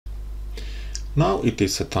Now it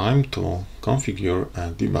is a time to configure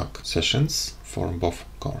debug sessions for both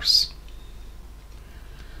cores.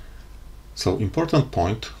 So important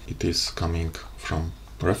point, it is coming from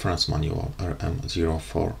reference manual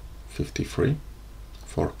RM0453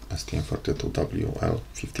 for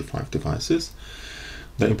STM32WL55 devices.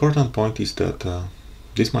 The important point is that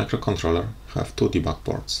this microcontroller have two debug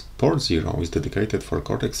ports. Port 0 is dedicated for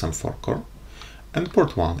Cortex-M4 core, and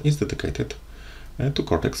port 1 is dedicated to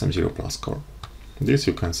Cortex-M0 Plus core. This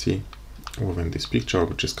you can see within this picture,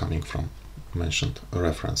 which is coming from mentioned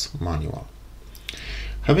reference manual.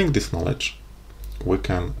 Having this knowledge, we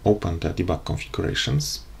can open the debug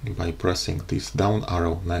configurations by pressing this down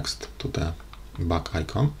arrow next to the back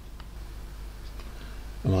icon.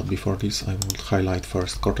 But before this, I would highlight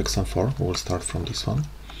first Cortex-M4. We will start from this one.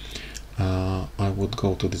 I would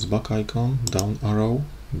go to this back icon, down arrow,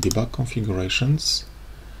 debug configurations.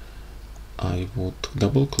 I would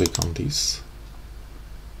double click on this.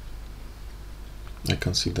 I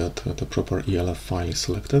can see that the proper ELF file is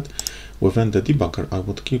selected. Within the debugger, I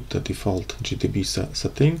would keep the default GDB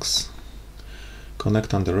settings,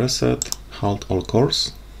 connect under reset, halt all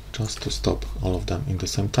cores, just to stop all of them in the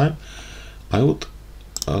same time. I would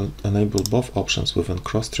enable both options within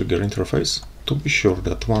cross-trigger interface to be sure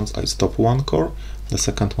that once I stop one core, the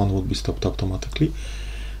second one will be stopped automatically.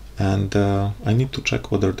 And I need to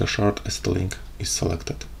check whether the shard ST-Link is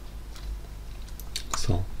selected.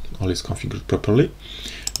 So all is configured properly.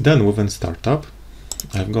 Then within startup,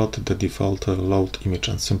 I've got the default load image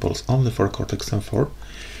and symbols only for Cortex-M4,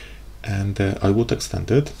 and I would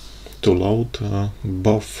extend it to load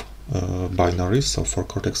both binaries, so for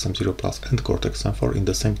Cortex-M0 Plus and Cortex-M4 in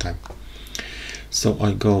the same time. So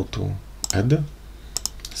I go to Add,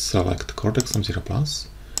 select Cortex-M0 Plus,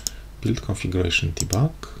 build configuration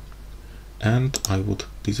debug, and I would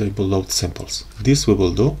disable load symbols. This we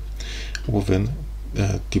will do within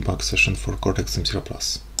the debug session for Cortex-M0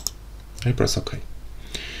 Plus. I press OK.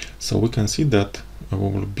 So we can see that we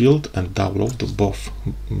will build and download both,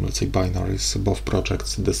 let's say, binaries, both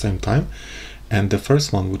projects at the same time. And the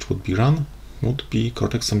first one which would be run would be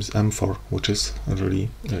Cortex-M4, which is really,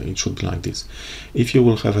 it should be like this. If you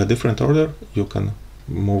will have a different order, you can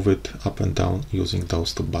move it up and down using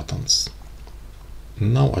those two buttons.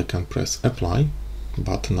 Now I can press Apply,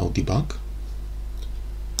 but now Debug.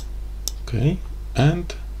 Okay,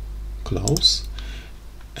 and Close.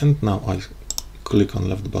 And now I click on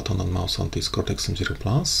left button on mouse on this Cortex-M0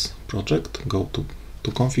 Plus project, go to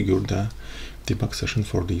configure the debug session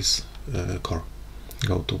for this core.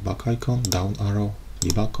 Go to back icon, down arrow,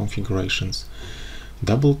 debug configurations,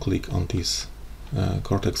 double click on this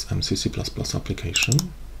Cortex-M+C++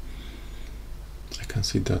 application. I can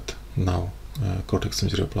see that now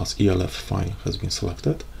Cortex-M0 Plus ELF file has been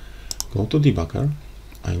selected. Go to debugger.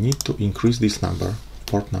 I need to increase this number,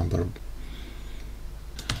 port number,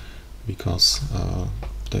 because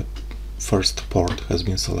the first port has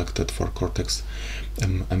been selected for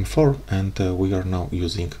Cortex-M4, and we are now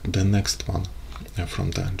using the next one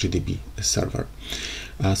from the GDB server.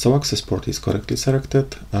 So access port is correctly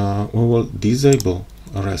selected. We will disable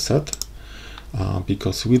reset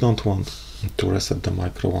because we don't want to reset the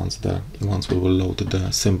micro once we will load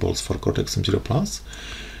the symbols for Cortex-M0 Plus.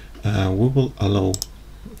 We will allow,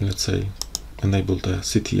 let's say, enable the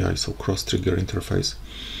CTI, so cross-trigger interface,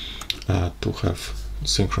 to have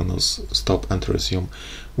synchronous stop and resume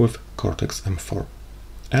with Cortex-M4,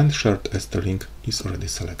 and shared ST-Link is already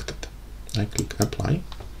selected. I click Apply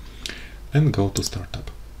and go to Startup.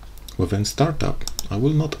 Within Startup, I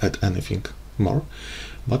will not add anything more,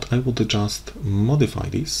 but I would just modify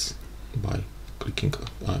this by clicking,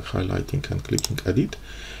 highlighting and clicking Edit,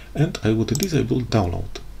 and I would disable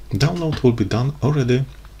Download. Download will be done already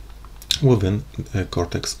within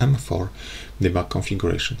Cortex-M4 debug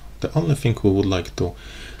configuration. The only thing we would like to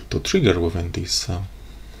trigger within this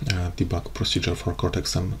debug procedure for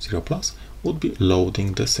Cortex-M0 Plus would be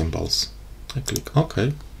loading the symbols. I click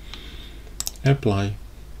OK, Apply,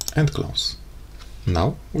 and Close.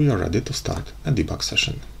 Now we are ready to start a debug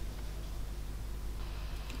session.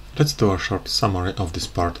 Let's do a short summary of this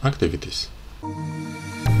part activities.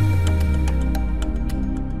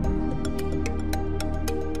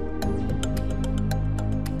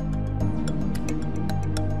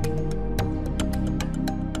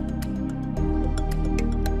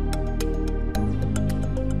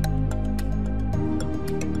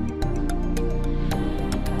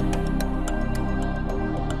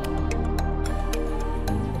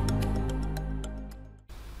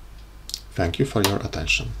 Thank you for your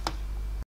attention.